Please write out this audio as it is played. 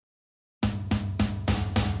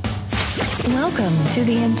Welcome to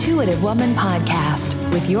the Intuitive Woman Podcast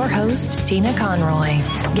with your host, Tina Conroy.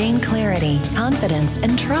 Gain clarity, confidence,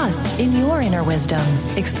 and trust in your inner wisdom.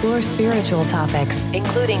 Explore spiritual topics,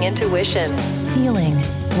 including intuition, healing,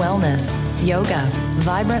 wellness, yoga,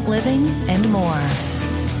 vibrant living, and more.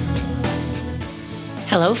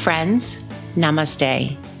 Hello, friends.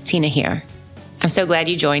 Namaste. Tina here. I'm so glad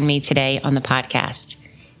you joined me today on the podcast.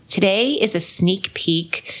 Today is a sneak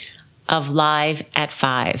peek of Live at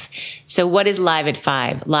 5. So what is Live at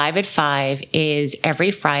 5? Live at 5 is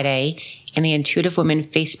every Friday in the Intuitive Women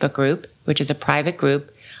Facebook group, which is a private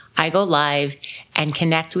group. I go live and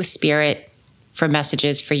connect with Spirit for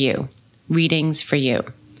messages for you, readings for you.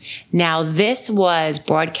 Now, this was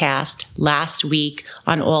broadcast last week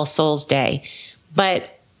on All Souls Day,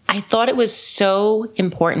 but I thought it was so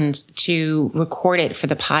important to record it for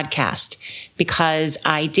the podcast because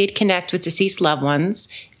I did connect with deceased loved ones.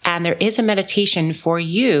 And there is a meditation for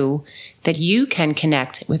you that you can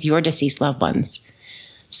connect with your deceased loved ones.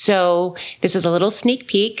 So this is a little sneak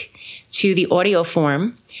peek to the audio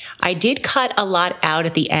form. I did cut a lot out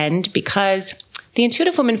at the end because the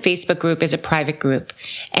Intuitive Woman Facebook group is a private group,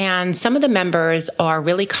 and some of the members are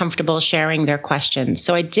really comfortable sharing their questions.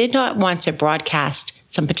 So I did not want to broadcast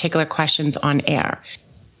some particular questions on air.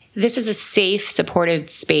 This is a safe, supported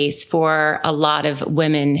space for a lot of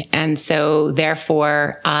women. And so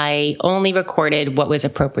therefore, I only recorded what was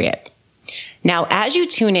appropriate. Now, as you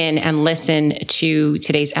tune in and listen to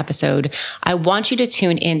today's episode, I want you to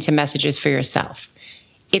tune into messages for yourself.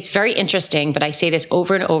 It's very interesting, but I say this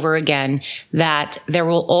over and over again, that there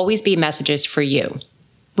will always be messages for you.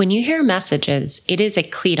 When you hear messages, it is a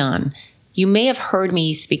Cledon. You may have heard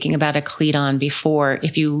me speaking about a Cledon before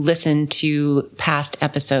if you listen to past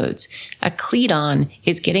episodes. A Cledon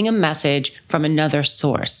is getting a message from another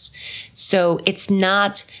source. So it's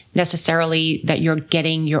not necessarily that you're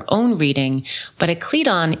getting your own reading, but a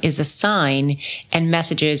Cledon is a sign and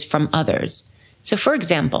messages from others. So for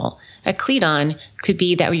example, a Cledon could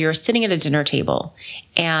be that you're sitting at a dinner table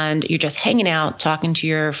and you're just hanging out, talking to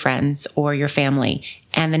your friends or your family,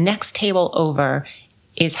 and the next table over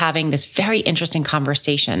is having this very interesting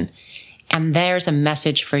conversation, and there's a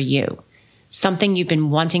message for you, something you've been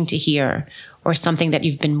wanting to hear or something that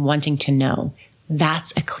you've been wanting to know.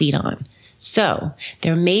 That's a Cledon. So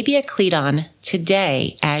there may be a Cledon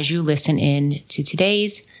today as you listen in to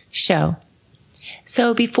today's show.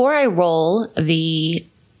 So before I roll the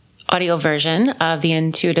audio version of the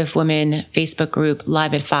Intuitive Women Facebook group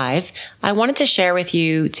Live at 5, I wanted to share with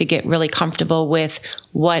you to get really comfortable with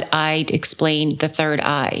what I explained the third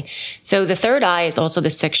eye. So the third eye is also the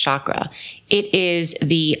sixth chakra. It is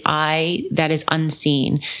the eye that is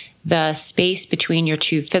unseen, the space between your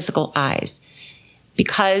two physical eyes.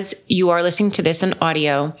 Because you are listening to this in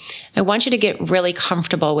audio, I want you to get really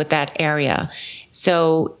comfortable with that area.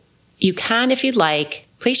 So you can, if you'd like,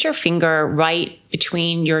 place your finger right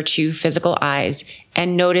between your two physical eyes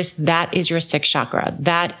and notice that is your sixth chakra.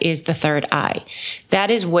 That is the third eye.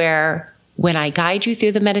 That is where, when I guide you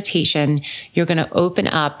through the meditation, you're going to open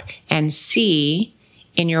up and see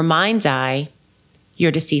in your mind's eye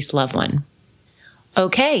your deceased loved one.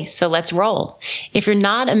 Okay, so let's roll. If you're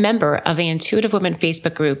not a member of the Intuitive Women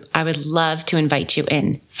Facebook group, I would love to invite you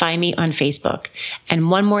in. Find me on Facebook. And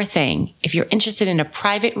one more thing, if you're interested in a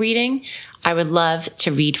private reading, I would love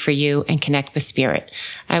to read for you and connect with Spirit.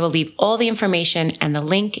 I will leave all the information and the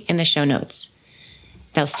link in the show notes.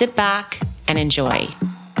 Now sit back and enjoy.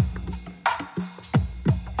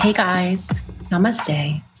 Hey guys, namaste.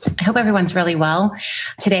 I hope everyone's really well.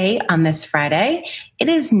 Today on this Friday, it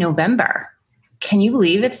is November. Can you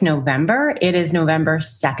believe it's November? It is November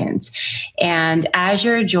 2nd. And as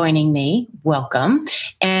you're joining me, welcome.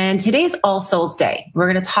 And today's All Souls Day.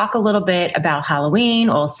 We're going to talk a little bit about Halloween,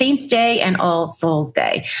 All Saints Day, and All Souls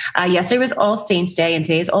Day. Yesterday was All Saints Day, and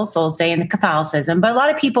today's All Souls Day in the Catholicism, but a lot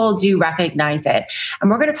of people do recognize it. And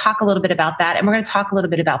we're going to talk a little bit about that, and we're going to talk a little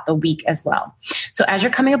bit about the week as well. So as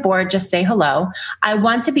you're coming aboard, just say hello. I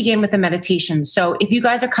want to begin with a meditation. So if you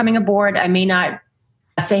guys are coming aboard, I may not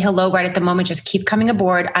say hello right at the moment. Just keep coming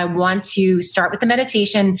aboard. I want to start with the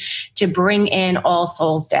meditation to bring in All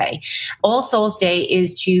Souls Day. All Souls Day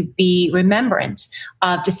is to be remembrant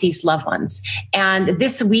of deceased loved ones. And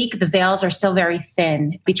this week, the veils are still very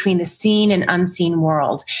thin between the seen and unseen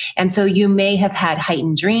world. And so you may have had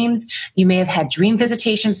heightened dreams. You may have had dream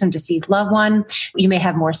visitations from deceased loved one. You may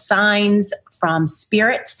have more signs from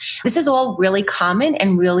spirit. This is all really common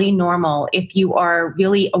and really normal if you are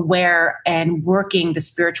really aware and working the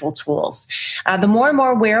spiritual tools. The more and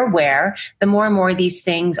more we're aware, the more and more these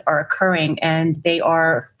things are occurring, and they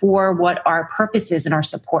are for what our purpose is and our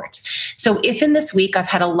support. So if in this week, I've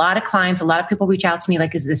had a lot of clients, a lot of people reach out to me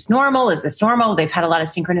like, is this normal? Is this normal? They've had a lot of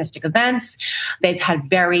synchronistic events. They've had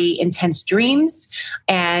very intense dreams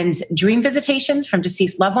and dream visitations from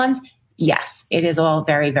deceased loved ones. Yes, it is all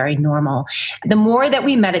very, very normal. The more that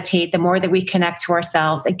we meditate, the more that we connect to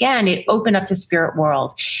ourselves, again, it opens up to spirit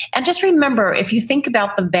world. And just remember, if you think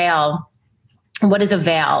about the veil, what is a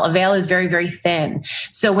veil? A veil is very, very thin.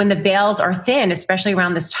 So when the veils are thin, especially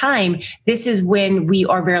around this time, this is when we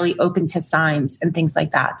are really open to signs and things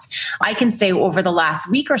like that. I can say over the last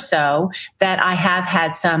week or so that I have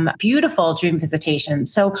had some beautiful dream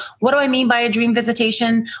visitations. So what do I mean by a dream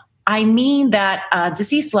visitation? I mean that a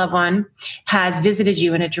deceased loved one has visited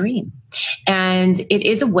you in a dream, and it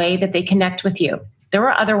is a way that they connect with you. There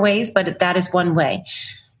are other ways, but that is one way.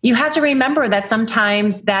 You have to remember that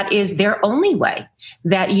sometimes that is their only way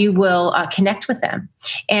that you will connect with them.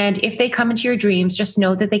 And if they come into your dreams, just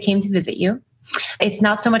know that they came to visit you. It's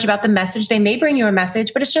not so much about the message. They may bring you a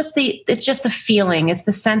message, but it's just the feeling. It's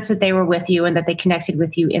the sense that they were with you and that they connected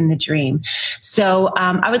with you in the dream. So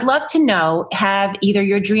I would love to know, have either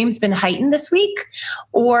your dreams been heightened this week,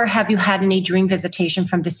 or have you had any dream visitation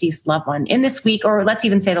from deceased loved one in this week, or let's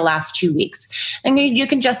even say the last 2 weeks? And you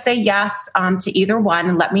can just say yes to either one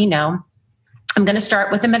and let me know. I'm going to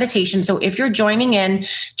start with a meditation. So if you're joining in,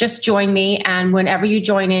 just join me. And whenever you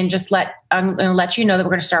join in, I'm going to let you know that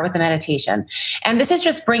we're going to start with the meditation. And this is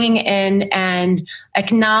just bringing in and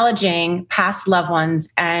acknowledging past loved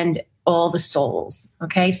ones and all the souls,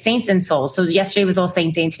 okay? Saints and souls. So yesterday was All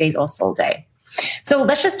Saint Day and today's All Soul Day. So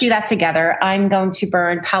let's just do that together. I'm going to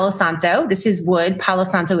burn Palo Santo. This is wood. Palo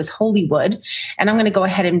Santo is holy wood. And I'm going to go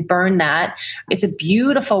ahead and burn that. It's a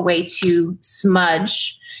beautiful way to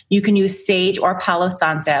smudge. You can use sage or Palo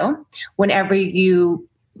Santo whenever you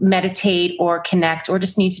meditate or connect or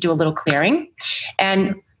just need to do a little clearing.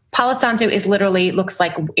 And Palo Santo is literally, looks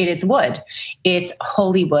like it's wood. It's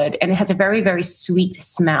holy wood, and it has a very, very sweet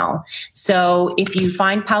smell. So if you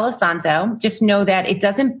find Palo Santo, just know that it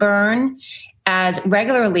doesn't burn as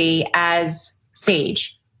regularly as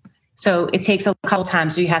sage. So it takes a couple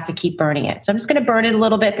times, so you have to keep burning it. So I'm just going to burn it a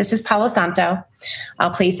little bit. This is Palo Santo.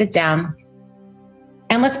 I'll place it down.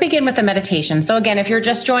 And let's begin with the meditation. So again, if you're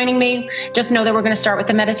just joining me, just know that we're going to start with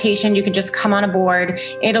the meditation. You can just come on aboard.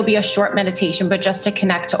 It'll be a short meditation, but just to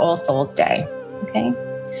connect to All Souls Day. Okay.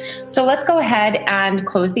 So let's go ahead and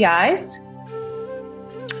close the eyes.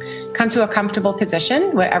 Come to a comfortable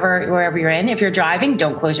position, wherever you're in. If you're driving,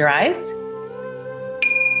 don't close your eyes.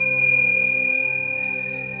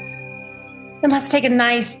 And let's take a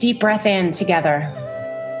nice deep breath in together.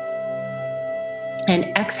 And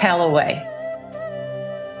exhale away.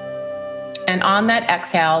 And on that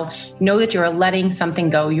exhale, know that you are letting something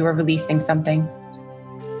go. You are releasing something.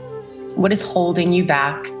 What is holding you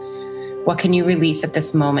back? What can you release at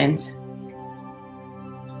this moment?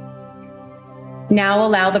 Now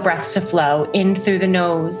allow the breath to flow in through the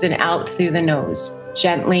nose and out through the nose,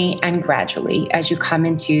 gently and gradually as you come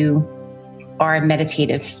into our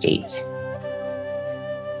meditative state.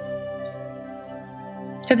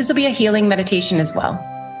 So this will be a healing meditation as well.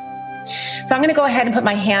 So I'm going to go ahead and put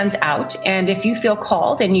my hands out. And if you feel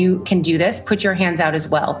called and you can do this, put your hands out as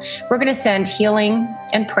well. We're going to send healing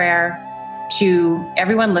and prayer to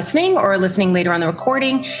everyone listening or listening later on the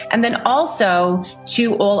recording. And then also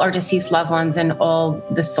to all our deceased loved ones and all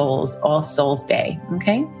the souls, All Souls Day.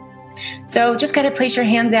 Okay. So just got to place your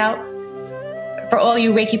hands out. For all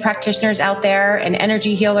you Reiki practitioners out there and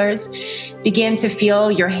energy healers, begin to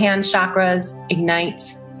feel your hand chakras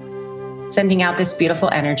ignite, sending out this beautiful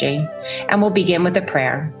energy. And we'll begin with a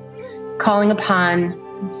prayer, calling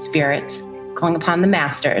upon spirit, calling upon the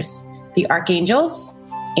masters, the archangels,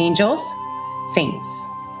 angels, saints,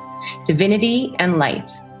 divinity, and light.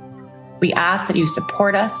 We ask that you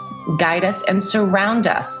support us, guide us, and surround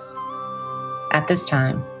us at this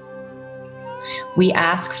time. We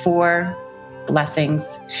ask for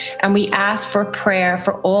blessings, and we ask for prayer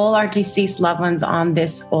for all our deceased loved ones on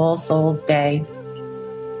this All Souls Day.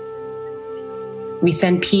 We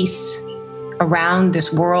send peace around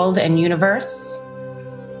this world and universe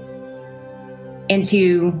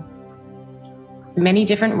into many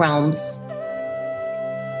different realms.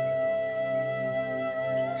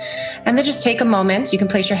 And then just take a moment. You can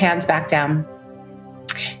place your hands back down.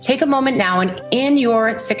 Take a moment now, and in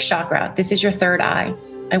your sixth chakra, this is your third eye,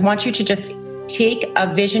 I want you to just take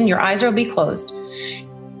a vision. Your eyes will be closed.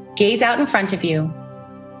 Gaze out in front of you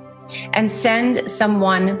and send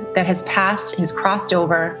someone that has passed, has crossed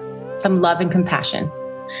over, some love and compassion.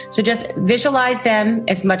 So just visualize them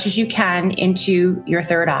as much as you can into your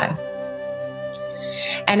third eye.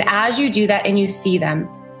 And as you do that and you see them,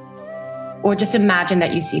 or just imagine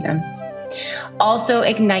that you see them, Also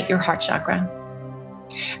ignite your heart chakra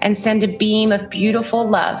and send a beam of beautiful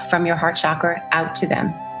love from your heart chakra out to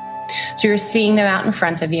them. So you're seeing them out in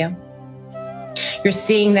front of you. You're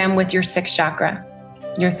seeing them with your sixth chakra,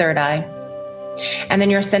 your third eye. And then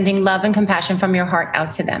you're sending love and compassion from your heart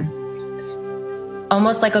out to them.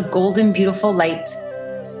 Almost like a golden, beautiful light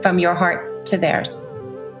from your heart to theirs.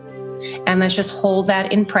 And let's just hold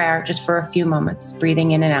that in prayer just for a few moments,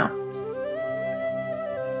 breathing in and out.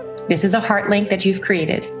 This is a heart link that you've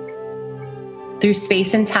created through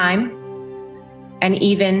space and time, and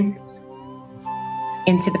even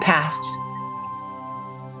into the past.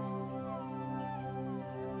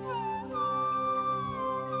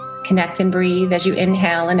 Connect and breathe as you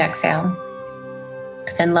inhale and exhale.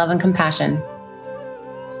 Send love and compassion.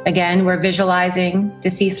 Again, we're visualizing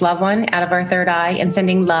deceased loved one out of our third eye and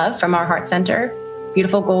sending love from our heart center,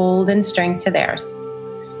 beautiful golden strength to theirs.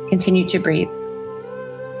 Continue to breathe.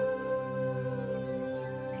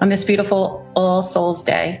 On this beautiful All Souls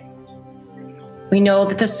Day, we know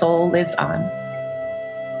that the soul lives on.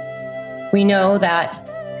 We know that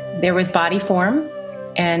there was body form,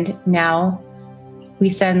 and now we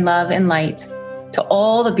send love and light to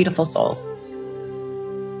all the beautiful souls.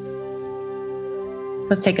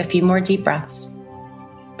 Let's take a few more deep breaths.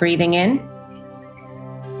 Breathing in,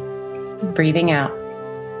 breathing out.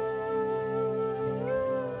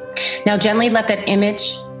 Now gently let that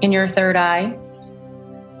image in your third eye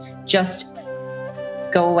just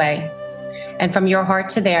go away. And from your heart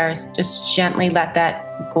to theirs, just gently let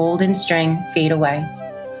that golden string fade away.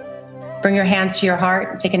 Bring your hands to your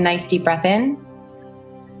heart. Take a nice deep breath in.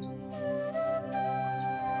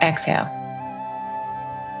 Exhale.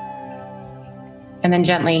 And then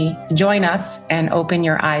gently join us and open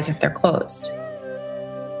your eyes if they're closed.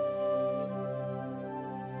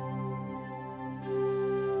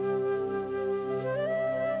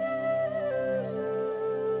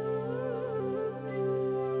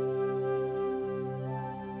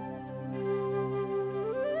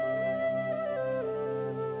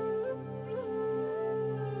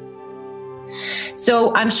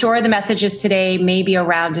 So I'm sure the messages today may be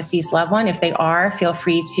around deceased loved one. If they are, feel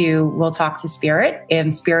free we'll talk to Spirit.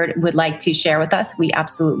 If Spirit would like to share with us, we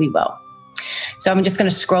absolutely will. So I'm just going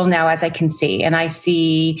to scroll now as I can see. And I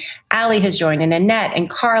see Allie has joined, and Annette and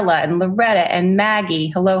Carla and Loretta and Maggie.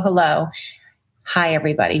 Hello, hello. Hi,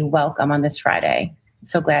 everybody. Welcome on this Friday.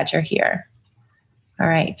 So glad you're here. All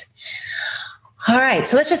right. All right.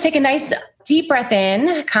 So let's just take a nice deep breath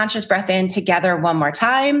in, conscious breath in together one more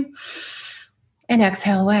time. And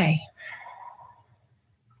exhale away.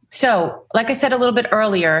 So, like I said a little bit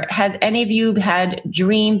earlier, has any of you had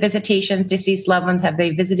dream visitations, deceased loved ones? Have they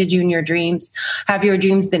visited you in your dreams? Have your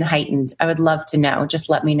dreams been heightened? I would love to know. Just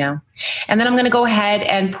let me know. And then I'm going to go ahead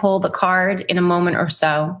and pull the card in a moment or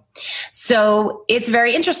so. So it's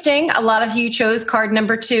very interesting. A lot of you chose card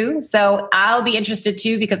number 2. So I'll be interested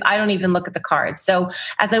too, because I don't even look at the cards. So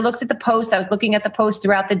as I looked at the post, I was looking at the post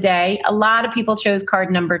throughout the day. A lot of people chose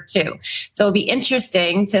card number 2. So it'll be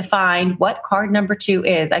interesting to find what card number 2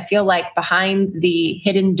 is. I feel like behind the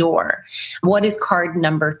hidden door, what is card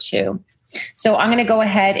number 2? So I'm going to go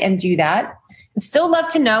ahead and do that. I'd still love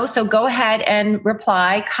to know. So go ahead and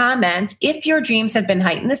reply, comment if your dreams have been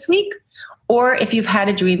heightened this week, or if you've had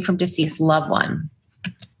a dream from deceased loved one.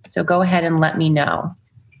 So go ahead and let me know.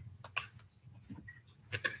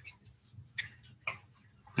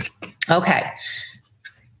 Okay.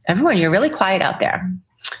 Everyone, you're really quiet out there.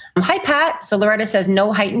 Hi, Pat. So Loretta says,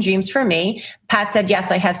 no heightened dreams for me. Pat said,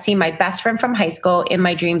 yes, I have seen my best friend from high school in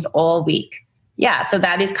my dreams all week. Yeah, so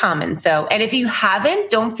that is common. So, and if you haven't,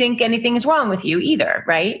 don't think anything is wrong with you either,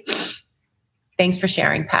 right? Thanks for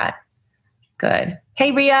sharing, Pat. Good.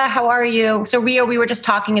 Hey, Ria, how are you? So Ria, we were just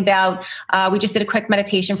talking about, we just did a quick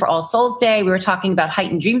meditation for All Souls Day. We were talking about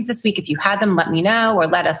heightened dreams this week. If you had them, let me know or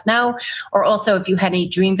let us know. Or also if you had any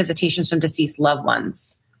dream visitations from deceased loved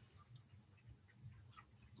ones.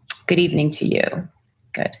 Good evening to you.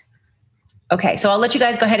 Good. Okay, so I'll let you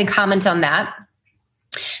guys go ahead and comment on that.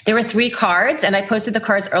 There were 3 cards, and I posted the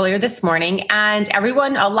cards earlier this morning, and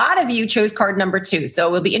everyone, a lot of you chose card number 2. So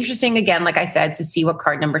it will be interesting again, like I said, to see what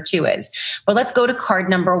card number 2 is. But let's go to card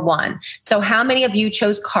number 1. So how many of you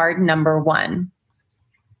chose card number 1?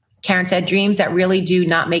 Karen said, dreams that really do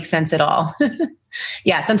not make sense at all.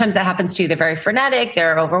 Yeah, sometimes that happens too. They're very frenetic.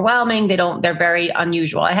 They're overwhelming. They're very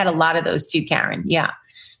unusual. I had a lot of those too, Karen. Yeah.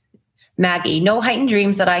 Maggie, no heightened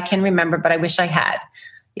dreams that I can remember, but I wish I had.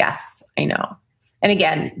 Yes, I know. And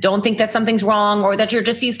again, don't think that something's wrong or that your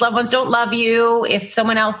deceased loved ones don't love you. If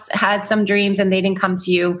someone else had some dreams and they didn't come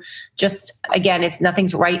to you, just again,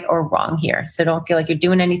 nothing's right or wrong here. So don't feel like you're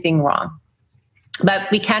doing anything wrong. But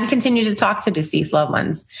we can continue to talk to deceased loved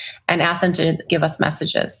ones and ask them to give us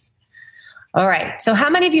messages. All right. So how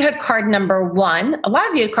many of you had card number 1? A lot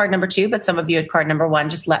of you had card number 2, but some of you had card number 1.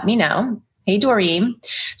 Just let me know. Hey, Doreen.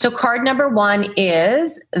 So card number 1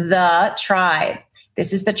 is the tribe.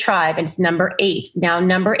 This is the tribe, and it's number 8. Now,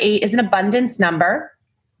 number 8 is an abundance number,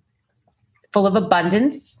 full of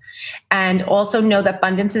abundance. And also know that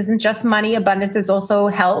abundance isn't just money. Abundance is also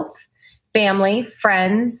health, family,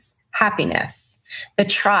 friends, happiness. The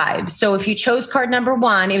tribe. So if you chose card number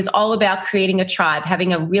 1, it was all about creating a tribe,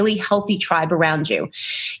 having a really healthy tribe around you.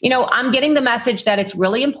 You know, I'm getting the message that it's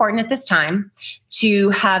really important at this time to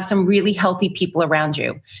have some really healthy people around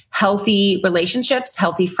you, healthy relationships,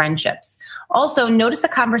 healthy friendships. Also, notice the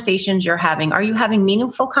conversations you're having. Are you having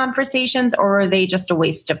meaningful conversations, or are they just a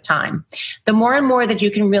waste of time? The more and more that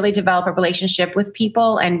you can really develop a relationship with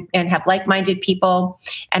people and have like-minded people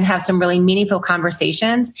and have some really meaningful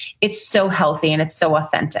conversations, it's so healthy and it's so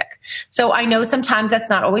authentic. So I know sometimes that's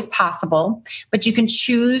not always possible, but you can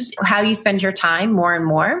choose how you spend your time more and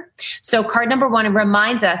more. So card number 1, it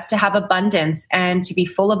reminds us to have abundance and to be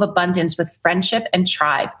full of abundance with friendship and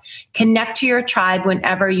tribe. Connect to your tribe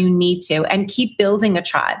whenever you need to, and keep building a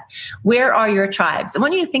tribe. Where are your tribes? I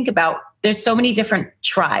want you to think about, there's so many different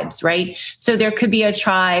tribes, right? So there could be a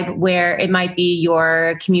tribe where it might be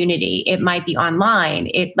your community. It might be online.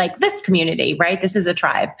 It like this community, right? This is a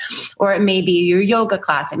tribe. Or it may be your yoga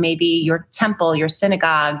class. It may be your temple, your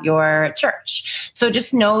synagogue, your church. So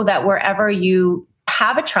just know that wherever you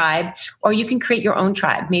have a tribe, or you can create your own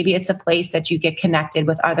tribe. Maybe it's a place that you get connected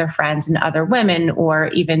with other friends and other women, or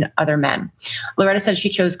even other men. Loretta said she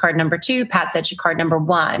chose card number 2. Pat said she card number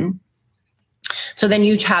 1. So then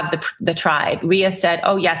you have the tribe. Ria said,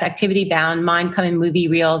 oh yes, activity bound, mind coming movie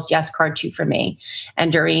reels. Yes, card 2 for me.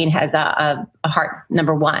 And Doreen has a heart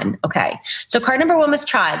number 1. Okay. So card number 1 was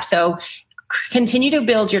tribe. So continue to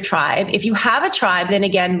build your tribe. If you have a tribe, then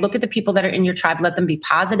again, look at the people that are in your tribe. Let them be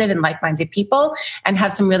positive and like-minded people and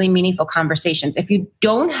have some really meaningful conversations. If you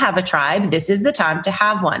don't have a tribe, this is the time to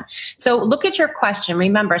have one. So look at your question.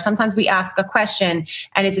 Remember, sometimes we ask a question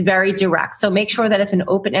and it's very direct. So make sure that it's an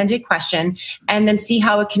open-ended question, and then see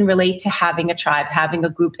how it can relate to having a tribe, having a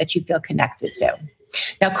group that you feel connected to.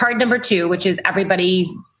 Now, card number 2, which is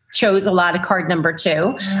everybody's chose a lot of card number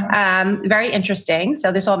 2. Very interesting.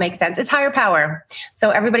 So this all makes sense. It's higher power. So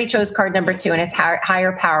everybody chose card number 2, and it's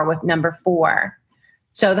higher power with number 4.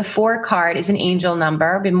 So the 4 card is an angel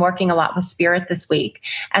number. I've been working a lot with spirit this week.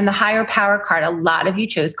 And the higher power card, a lot of you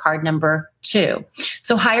chose card number 2.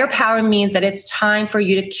 So higher power means that it's time for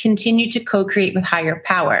you to continue to co-create with higher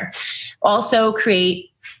power. Also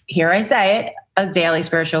create, here I say it, a daily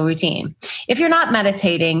spiritual routine. If you're not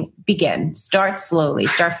meditating, begin. Start slowly.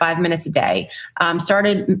 Start 5 minutes a day. Start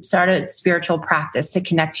a spiritual practice to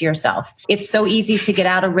connect to yourself. It's so easy to get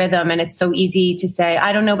out of rhythm, and it's so easy to say,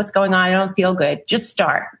 I don't know what's going on. I don't feel good. Just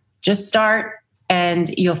start. Just start,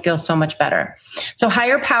 and you'll feel so much better. So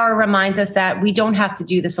higher power reminds us that we don't have to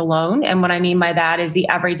do this alone. And what I mean by that is the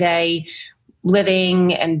everyday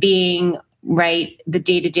living and being, right? The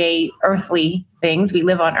day-to-day earthly things. We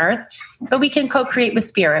live on earth, but we can co-create with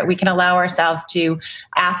spirit. We can allow ourselves to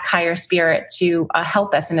ask higher spirit to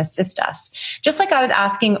help us and assist us. Just like I was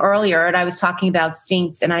asking earlier, and I was talking about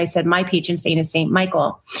saints, and I said my patron saint is Saint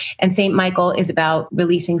Michael. And Saint Michael is about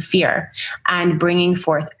releasing fear and bringing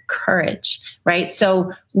forth courage, right?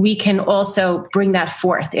 So we can also bring that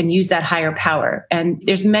forth and use that higher power. And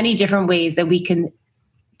there's many different ways that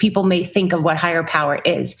people may think of what higher power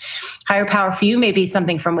is. Higher power for you may be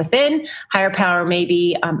something from within. Higher power may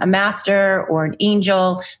be a master or an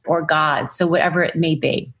angel or God. So whatever it may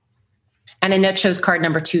be. And Annette chose card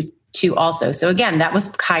number 2 also. So again, that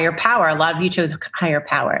was higher power. A lot of you chose higher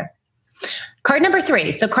power. Card number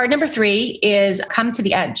 3. So card number 3 is come to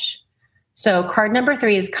the edge. So card number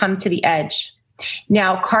 3 is come to the edge.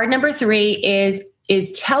 Now, card number 3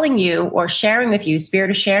 is telling you or sharing with you, spirit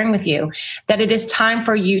is sharing with you, that it is time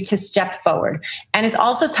for you to step forward. And it's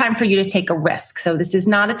also time for you to take a risk. So this is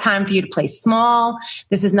not a time for you to play small.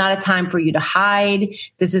 This is not a time for you to hide.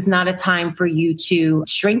 This is not a time for you to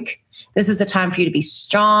shrink. This is a time for you to be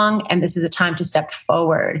strong, and this is a time to step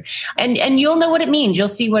forward. And you'll know what it means. You'll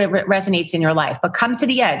see what it resonates in your life. But come to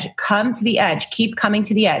the edge. Come to the edge. Keep coming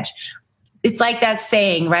to the edge. It's like that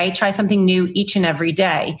saying, right? Try something new each and every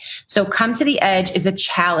day. So come to the edge is a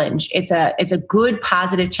challenge. It's a good,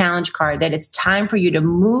 positive challenge card that it's time for you to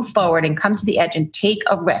move forward and come to the edge and take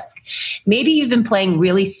a risk. Maybe you've been playing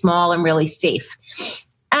really small and really safe.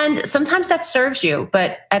 And sometimes that serves you,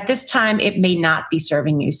 but at this time, it may not be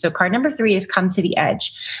serving you. So card number 3 is come to the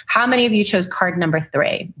edge. How many of you chose card number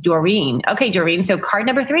 3? Doreen. Okay, Doreen. So card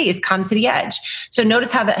number 3 is come to the edge. So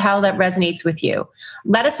notice how that resonates with you.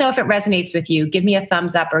 Let us know if it resonates with you. Give me a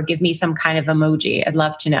thumbs up or give me some kind of emoji. I'd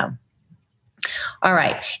love to know. All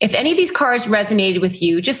right. If any of these cards resonated with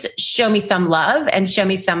you, just show me some love and show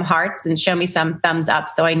me some hearts and show me some thumbs up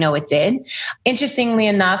so I know it did. Interestingly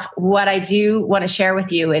enough, what I do want to share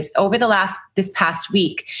with you is over this past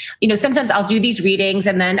week, sometimes I'll do these readings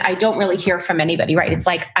and then I don't really hear from anybody, right? It's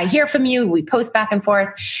like I hear from you, we post back and forth.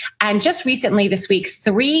 And just recently this week,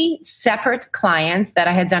 3 separate clients that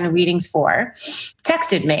I had done readings for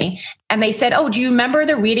texted me and they said, "Oh, do you remember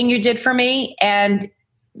the reading you did for me?" And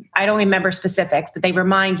I don't remember specifics, but they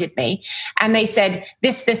reminded me. And they said,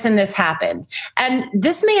 this, and this happened. And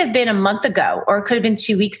this may have been a month ago, or it could have been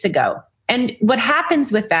 2 weeks ago. And what happens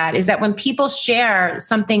with that is that when people share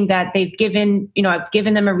something that they've given, I've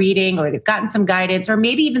given them a reading or they've gotten some guidance, or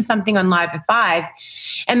maybe even something on Live at 5,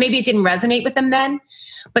 and maybe it didn't resonate with them then,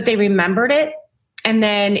 but they remembered it. And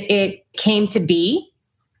then it came to be.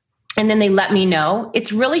 And then they let me know.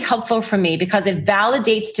 It's really helpful for me because it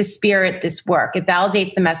validates to spirit this work. It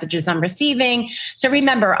validates the messages I'm receiving. So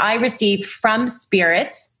remember, I receive from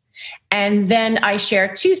spirit and then I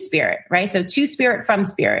share to spirit, right? So to spirit from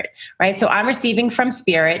spirit, right? So I'm receiving from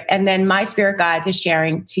spirit and then my spirit guides is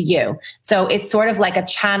sharing to you. So it's sort of like a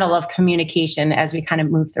channel of communication as we kind of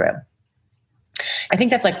move through. I think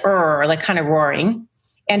that's like kind of roaring.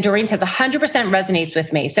 And Doreen says 100% resonates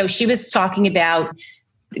with me. So she was talking about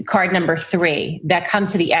card number 3, that come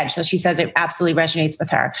to the edge. So she says it absolutely resonates with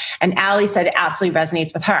her. And Allie said it absolutely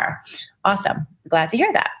resonates with her. Awesome. Glad to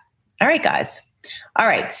hear that. All right, guys. All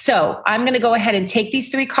right. So I'm going to go ahead and take these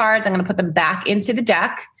 3 cards. I'm going to put them back into the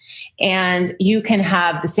deck. And you can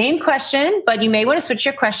have the same question, but you may want to switch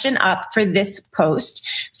your question up for this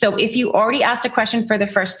post. So if you already asked a question for the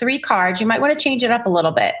first 3 cards, you might want to change it up a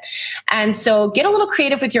little bit. And so get a little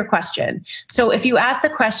creative with your question. So if you ask the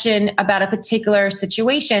question about a particular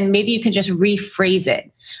situation, maybe you can just rephrase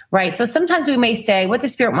it, right? So sometimes we may say, what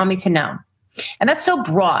does Spirit want me to know? And that's so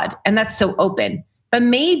broad and that's so open, but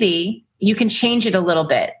maybe you can change it a little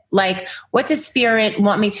bit. Like, what does Spirit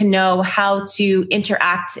want me to know how to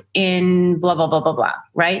interact in blah, blah, blah, blah, blah,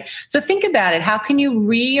 right? So think about it. How can you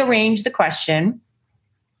rearrange the question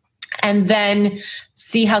and then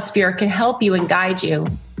see how Spirit can help you and guide you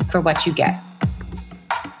for what you get?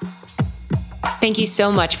 Thank you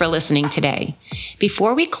so much for listening today.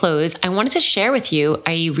 Before we close, I wanted to share with you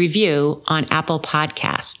a review on Apple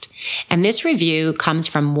Podcast. And this review comes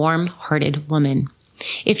from Warm-Hearted Woman.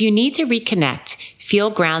 If you need to reconnect, feel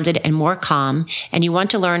grounded and more calm, and you want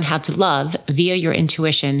to learn how to love via your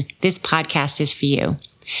intuition, this podcast is for you.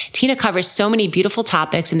 Tina covers so many beautiful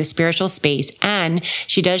topics in the spiritual space, and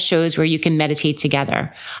she does shows where you can meditate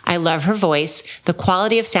together. I love her voice. The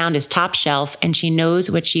quality of sound is top shelf, and she knows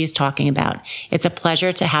what she is talking about. It's a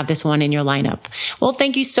pleasure to have this one in your lineup. Well,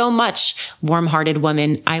 thank you so much, Warm-Hearted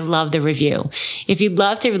Woman. I love the review. If you'd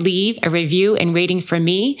love to leave a review and rating for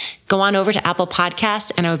me, go on over to Apple Podcasts,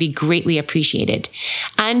 and I would be greatly appreciated.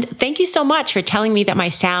 And thank you so much for telling me that my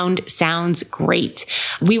sound sounds great.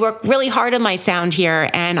 We work really hard on my sound here,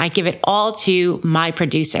 and I give it all to my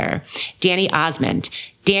producer, Danny Osmond.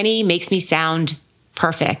 Danny makes me sound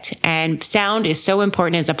perfect, and sound is so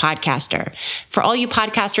important as a podcaster. For all you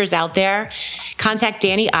podcasters out there, contact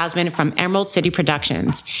Danny Osmond from Emerald City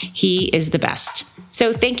Productions. He is the best.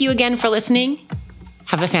 So thank you again for listening.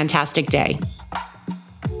 Have a fantastic day.